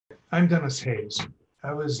I'm Denis Hayes.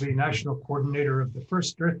 I was the national coordinator of the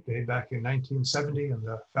first Earth Day back in 1970 and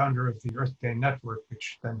the founder of the Earth Day Network,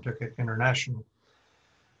 which then took it international.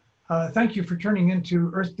 Thank you for turning into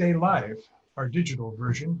Earth Day Live, our digital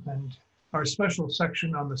version, and our special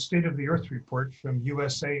section on the State of the Earth report from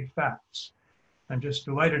USAFacts. I'm just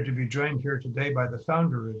delighted to be joined here today by the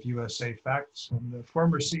founder of USAFacts and the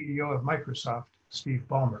former CEO of Microsoft, Steve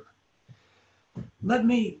Ballmer. Let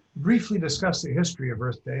me briefly discuss the history of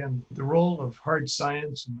Earth Day and the role of hard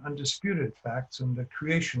science and undisputed facts in the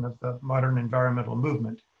creation of the modern environmental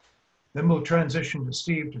movement. Then we'll transition to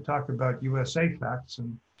Steve to talk about USAFacts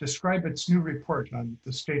and describe its new report on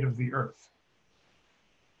the state of the Earth.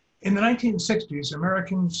 In the 1960s,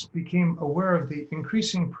 Americans became aware of the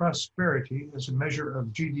increasing prosperity as a measure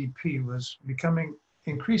of GDP was becoming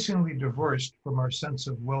increasingly divorced from our sense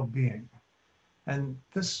of well-being. And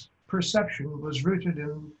this perception was rooted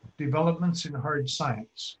in developments in hard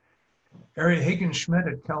science. Ari Hagen-Schmidt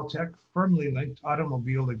at Caltech firmly linked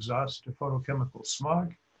automobile exhaust to photochemical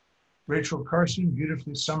smog. Rachel Carson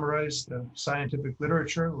beautifully summarized the scientific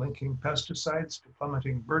literature linking pesticides to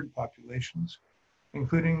plummeting bird populations,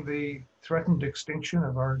 including the threatened extinction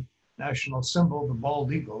of our national symbol, the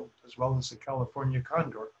bald eagle, as well as the California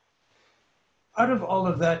condor. Out of all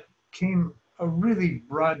of that came a really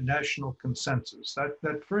broad national consensus.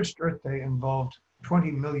 That first Earth Day involved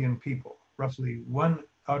 20 million people, roughly one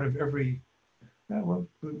out of every, well,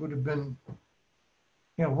 it would have been,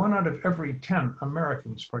 1 out of every 10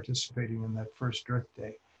 Americans participating in that first Earth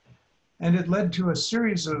Day. And it led to a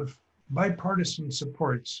series of bipartisan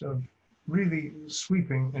supports of really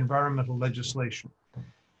sweeping environmental legislation.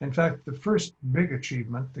 In fact, the first big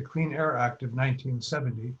achievement, the Clean Air Act of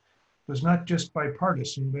 1970, was not just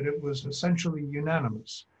bipartisan, but it was essentially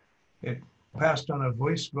unanimous. It passed on a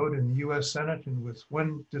voice vote in the US Senate and with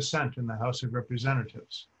one dissent in the House of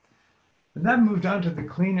Representatives. And that moved on to the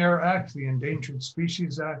Clean Air Act, the Endangered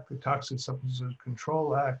Species Act, the Toxic Substances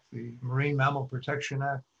Control Act, the Marine Mammal Protection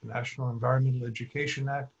Act, the National Environmental Education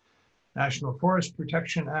Act, National Forest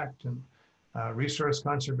Protection Act, and Resource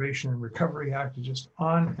Conservation and Recovery Act, just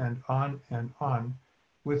on and on and on,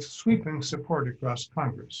 with sweeping support across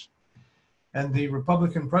Congress. And the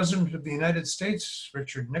Republican president of the United States,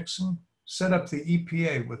 Richard Nixon, set up the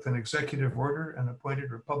EPA with an executive order and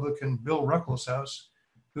appointed Republican Bill Ruckelshaus,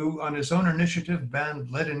 who on his own initiative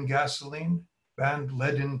banned lead in gasoline, banned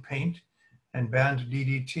lead in paint, and banned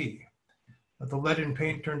DDT. The lead in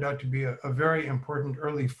paint turned out to be a very important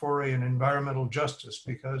early foray in environmental justice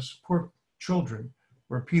because poor children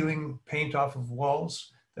were peeling paint off of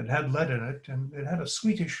walls that had lead in it, and it had a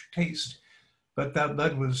sweetish taste, but that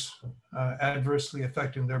lead was adversely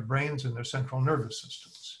affecting their brains and their central nervous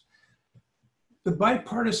systems. The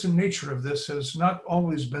bipartisan nature of this has not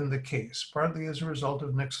always been the case, partly as a result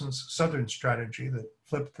of Nixon's Southern strategy that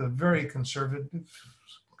flipped the very conservative,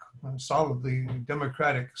 solidly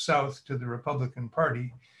Democratic South to the Republican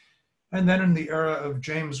Party. And then in the era of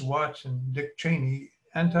James Watt and Dick Cheney,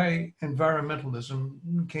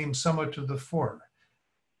 anti-environmentalism came somewhat to the fore.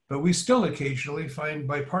 But we still occasionally find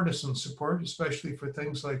bipartisan support, especially for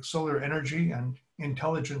things like solar energy and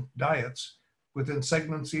intelligent diets within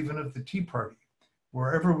segments even of the Tea Party,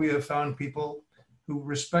 wherever we have found people who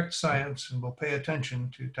respect science and will pay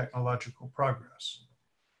attention to technological progress.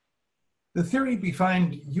 The theory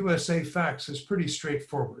behind USAFacts is pretty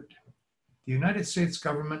straightforward. The United States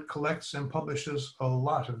government collects and publishes a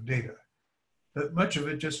lot of data, but much of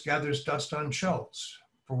it just gathers dust on shelves.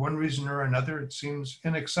 For one reason or another, it seems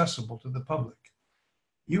inaccessible to the public.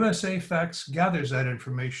 USAFacts gathers that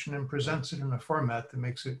information and presents it in a format that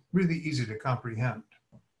makes it really easy to comprehend.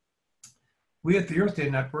 We at the Earth Day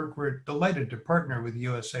Network were delighted to partner with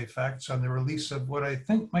USAFacts on the release of what I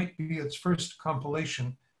think might be its first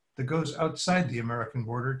compilation that goes outside the American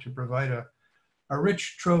border to provide a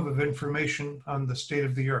rich trove of information on the state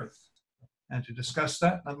of the Earth. And to discuss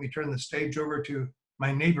that, let me turn the stage over to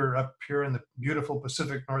my neighbor up here in the beautiful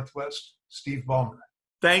Pacific Northwest, Steve Ballmer.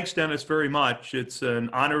 Thanks, Denis, very much. It's an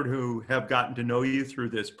honor to have gotten to know you through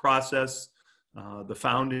this process. The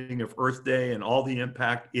founding of Earth Day and all the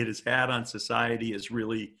impact it has had on society is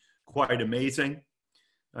really quite amazing.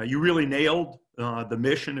 You really nailed the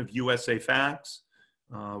mission of USAFacts.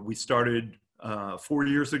 We started 4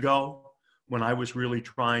 years ago when I was really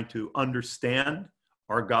trying to understand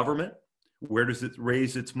our government. Where does it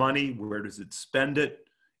raise its money? Where does it spend it?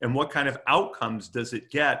 And what kind of outcomes does it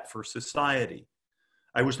get for society?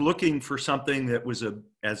 I was looking for something that was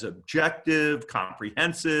as objective,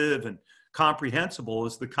 comprehensive, and comprehensible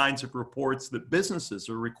as the kinds of reports that businesses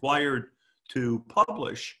are required to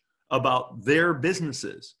publish about their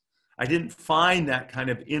businesses. I didn't find that kind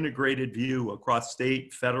of integrated view across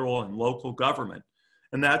state, federal, and local government.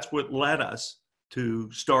 And that's what led us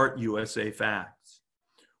to start USA Facts.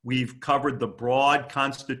 We've covered the broad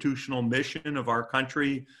constitutional mission of our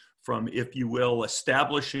country, from, if you will,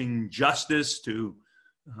 establishing justice to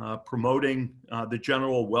promoting the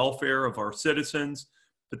general welfare of our citizens.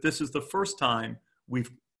 But this is the first time we've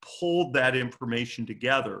pulled that information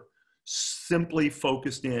together, simply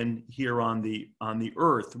focused in here on the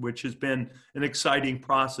earth, which has been an exciting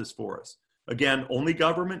process for us. Again, only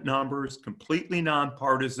government numbers, completely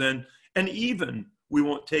nonpartisan, and even we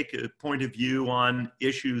won't take a point of view on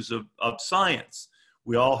issues of science.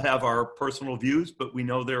 We all have our personal views, but we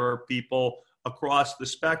know there are people across the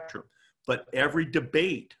spectrum. But every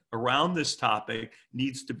debate around this topic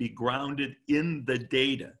needs to be grounded in the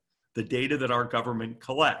data that our government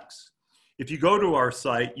collects. If you go to our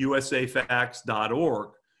site, USAFacts.org,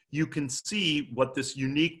 you can see what this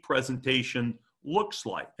unique presentation looks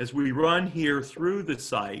like. As we run here through the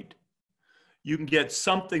site, you can get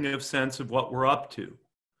something of sense of what we're up to.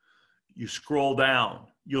 You scroll down,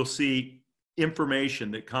 you'll see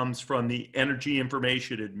information that comes from the Energy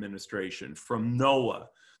Information Administration, from NOAA,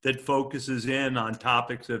 that focuses in on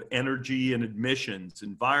topics of energy and emissions,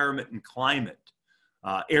 environment and climate,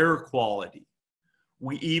 air quality.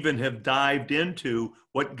 We even have dived into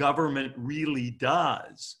what government really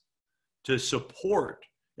does to support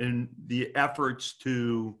in the efforts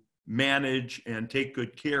to manage and take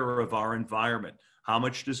good care of our environment. How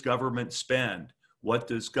much does government spend? What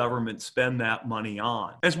does government spend that money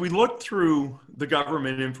on? As we looked through the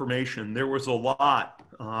government information, there was a lot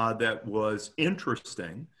that was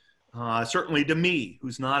interesting, certainly to me,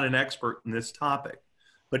 who's not an expert in this topic.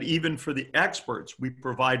 But even for the experts, we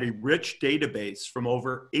provide a rich database from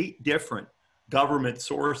over 8 different government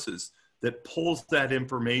sources that pulls that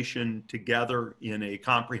information together in a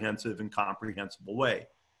comprehensive and comprehensible way.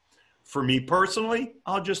 For me personally,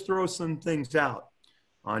 I'll just throw some things out.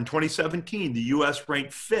 In 2017, the US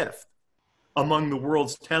ranked 5th among the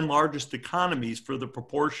world's 10 largest economies for the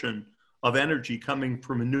proportion of energy coming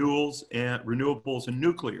from renewables and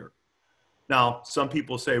nuclear. Now, some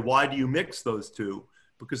people say, why do you mix those two?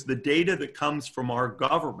 Because the data that comes from our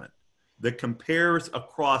government that compares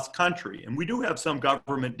across country, and we do have some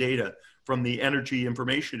government data from the Energy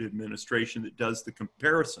Information Administration that does the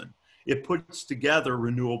comparison, it puts together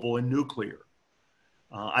renewable and nuclear.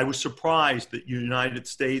 I was surprised that the United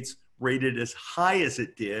States rated as high as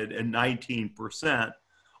it did at 19%,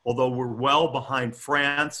 although we're well behind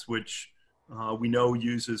France, which we know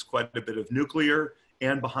uses quite a bit of nuclear,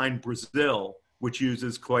 and behind Brazil, which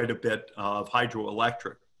uses quite a bit of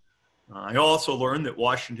hydroelectric. I also learned that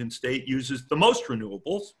Washington State uses the most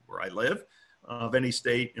renewables, where I live, of any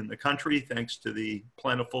state in the country, thanks to the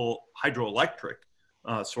plentiful hydroelectric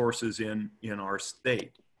sources in our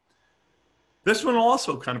state. This one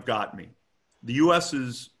also kind of got me. The U.S.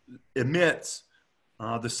 emits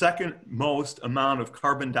the second most amount of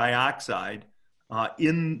carbon dioxide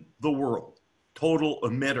in the world, total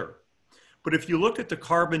emitter. But if you look at the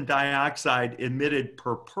carbon dioxide emitted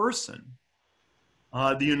per person,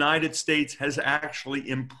 the United States has actually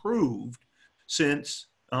improved since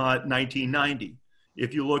 1990.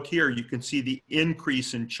 If you look here, you can see the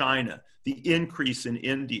increase in China, the increase in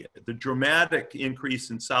India, the dramatic increase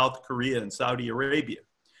in South Korea and Saudi Arabia.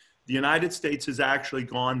 The United States has actually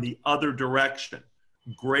gone the other direction,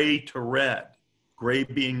 gray to red, gray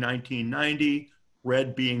being 1990,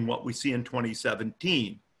 red being what we see in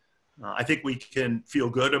 2017. I think we can feel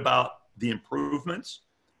good about the improvements,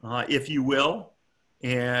 if you will,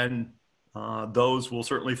 and those will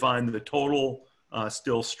certainly find the total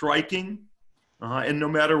still striking. And no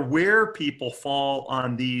matter where people fall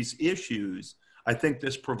on these issues, I think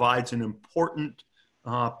this provides an important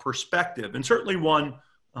perspective, and certainly one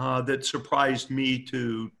that surprised me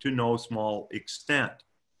to no small extent.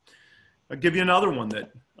 I'll give you another one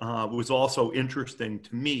that was also interesting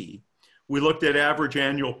to me. We looked at average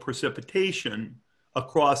annual precipitation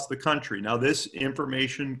across the country. Now, this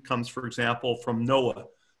information comes, for example, from NOAA,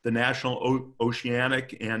 the National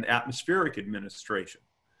Oceanic and Atmospheric Administration.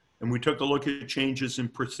 And we took a look at changes in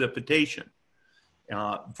precipitation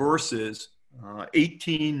versus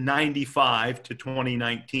 1895 to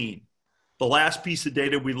 2019. The last piece of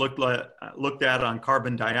data we looked at on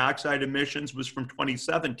carbon dioxide emissions was from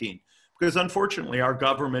 2017, because unfortunately our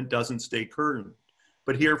government doesn't stay current.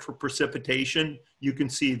 But here for precipitation, you can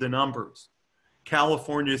see the numbers.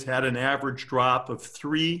 California's had an average drop of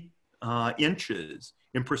 3 inches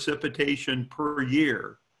in precipitation per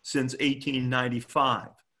year since 1895.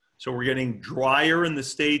 So we're getting drier in the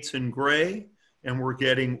states in gray and we're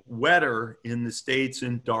getting wetter in the states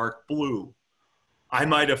in dark blue. I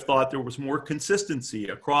might have thought there was more consistency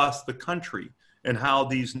across the country and how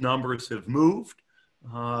these numbers have moved.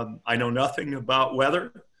 I know nothing about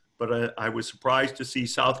weather, but I was surprised to see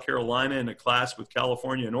South Carolina in a class with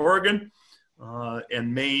California and Oregon,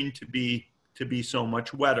 and Maine to be so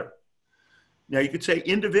much wetter. Now you could say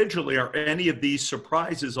individually, are any of these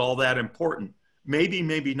surprises all that important? Maybe,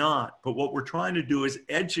 maybe not. But what we're trying to do is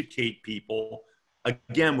educate people,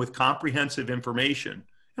 again, with comprehensive information.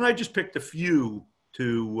 And I just picked a few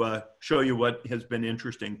to show you what has been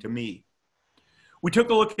interesting to me. We took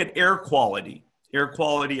a look at air quality. Air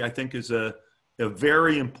quality, I think, is a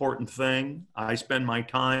very important thing. I spend my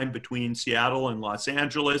time between Seattle and Los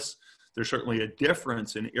Angeles. There's certainly a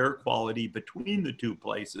difference in air quality between the two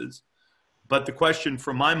places. But the question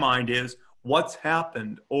from my mind is, what's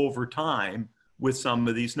happened over time with some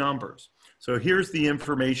of these numbers? So here's the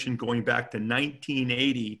information going back to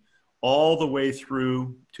 1980 all the way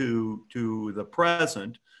through to the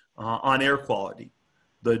present on air quality.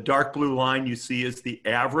 The dark blue line you see is the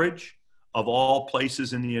average of all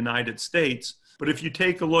places in the United States. But if you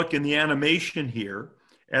take a look in the animation here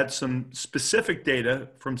at some specific data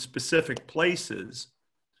from specific places,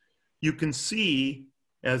 you can see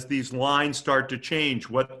as these lines start to change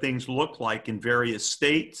what things look like in various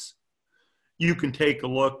states. You can take a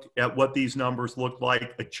look at what these numbers look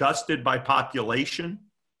like adjusted by population,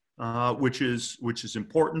 which is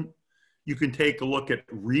important. You can take a look at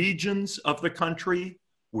regions of the country.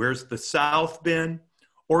 Where's the South been?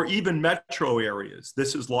 Or even metro areas.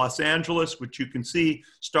 This is Los Angeles, which you can see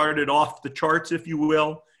started off the charts, if you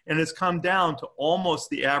will, and has come down to almost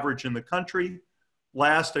the average in the country.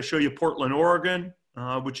 Last, I show you Portland, Oregon,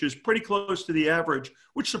 which is pretty close to the average,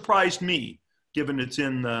 which surprised me, given it's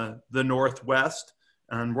in the Northwest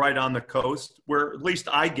and right on the coast, where at least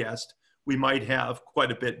I guessed we might have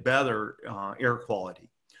quite a bit better air quality.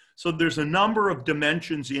 So there's a number of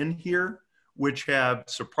dimensions in here which have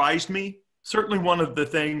surprised me. Certainly one of the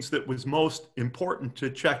things that was most important to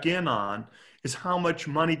check in on is how much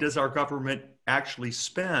money does our government actually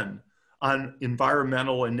spend on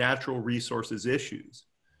environmental and natural resources issues.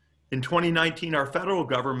 In 2019, our federal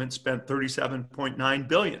government spent $37.9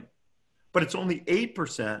 billion, but it's only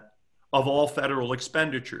 8% of all federal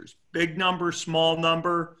expenditures. Big number, small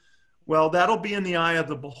number, well, that'll be in the eye of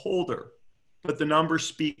the beholder, but the numbers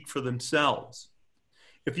speak for themselves.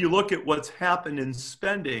 If you look at what's happened in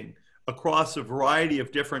spending across a variety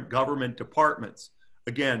of different government departments,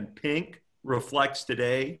 again, pink reflects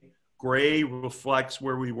today, gray reflects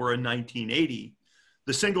where we were in 1980.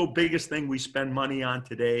 The single biggest thing we spend money on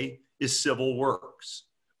today is civil works,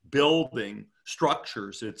 building,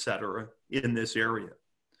 structures, et cetera, in this area.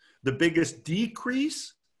 The biggest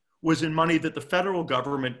decrease was in money that the federal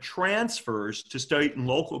government transfers to state and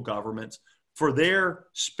local governments for their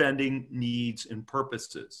spending needs and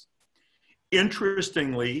purposes.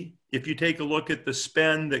 Interestingly, if you take a look at the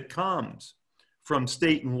spend that comes from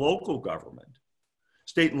state and local government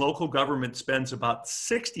spends about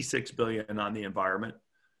 $66 billion on the environment,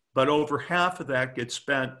 but over half of that gets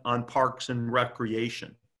spent on parks and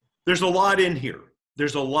recreation. There's a lot in here.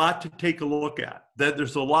 There's a lot to take a look at.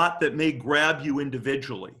 There's a lot that may grab you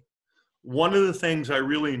individually. One of the things I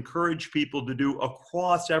really encourage people to do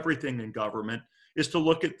across everything in government is to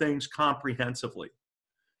look at things comprehensively.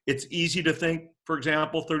 It's easy to think, for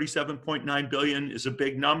example, $37.9 billion is a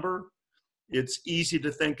big number. It's easy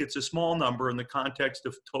to think it's a small number in the context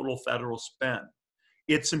of total federal spend.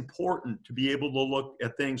 It's important to be able to look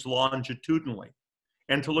at things longitudinally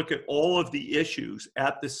and to look at all of the issues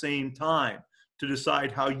at the same time to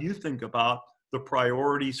decide how you think about the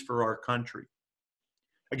priorities for our country.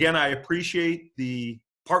 Again, I appreciate the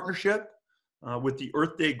partnership with the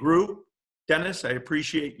Earth Day group. Dennis, I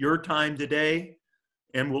appreciate your time today,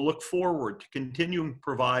 and we'll look forward to continuing to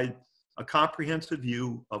provide a comprehensive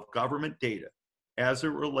view of government data as it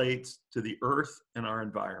relates to the Earth and our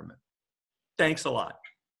environment. Thanks a lot.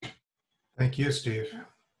 Thank you, Steve.